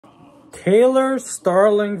Taylor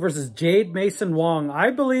Starling versus Jade Mason Wong.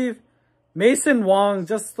 I believe Mason Wong,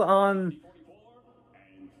 just on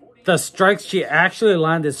the strikes she actually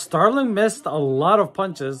landed. Starling missed a lot of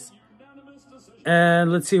punches.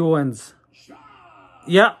 And let's see who wins.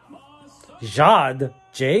 Yeah.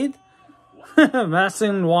 Jade?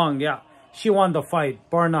 Masson Wong, yeah. She won the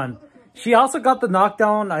fight, bar none. She also got the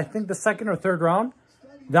knockdown, I think the second or third round.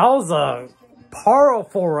 That was a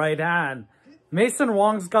powerful right hand. Mason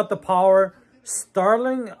Wong's got the power.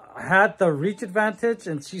 Starling had the reach advantage,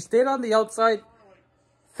 and she stayed on the outside,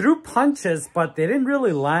 threw punches, but they didn't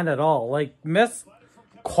really land at all. Like, missed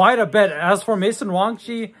quite a bit. As for Mason Wong,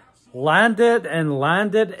 she landed,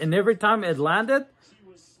 and every time it landed,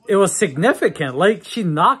 it was significant. Like, she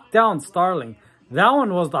knocked down Starling. That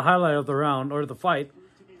one was the highlight of the round, or the fight.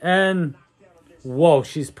 And, whoa,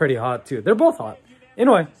 she's pretty hot too. They're both hot.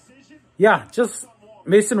 Anyway, yeah, just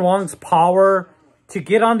Mason Wong's power to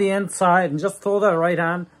get on the inside and just throw that right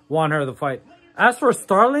hand won her the fight. As for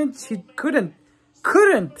Starling, she couldn't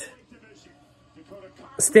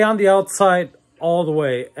stay on the outside all the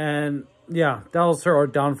way. And, yeah, that was her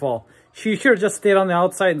downfall. She should have just stayed on the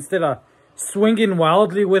outside instead of swinging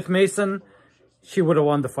wildly with Mason. She would have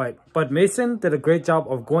won the fight. But Mason did a great job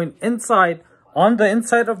of going inside, on the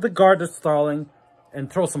inside of the guard of Starling, and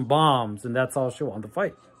throw some bombs. And that's how she won the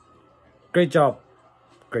fight. Great job.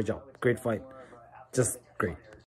 Great job. Great fight. Just great.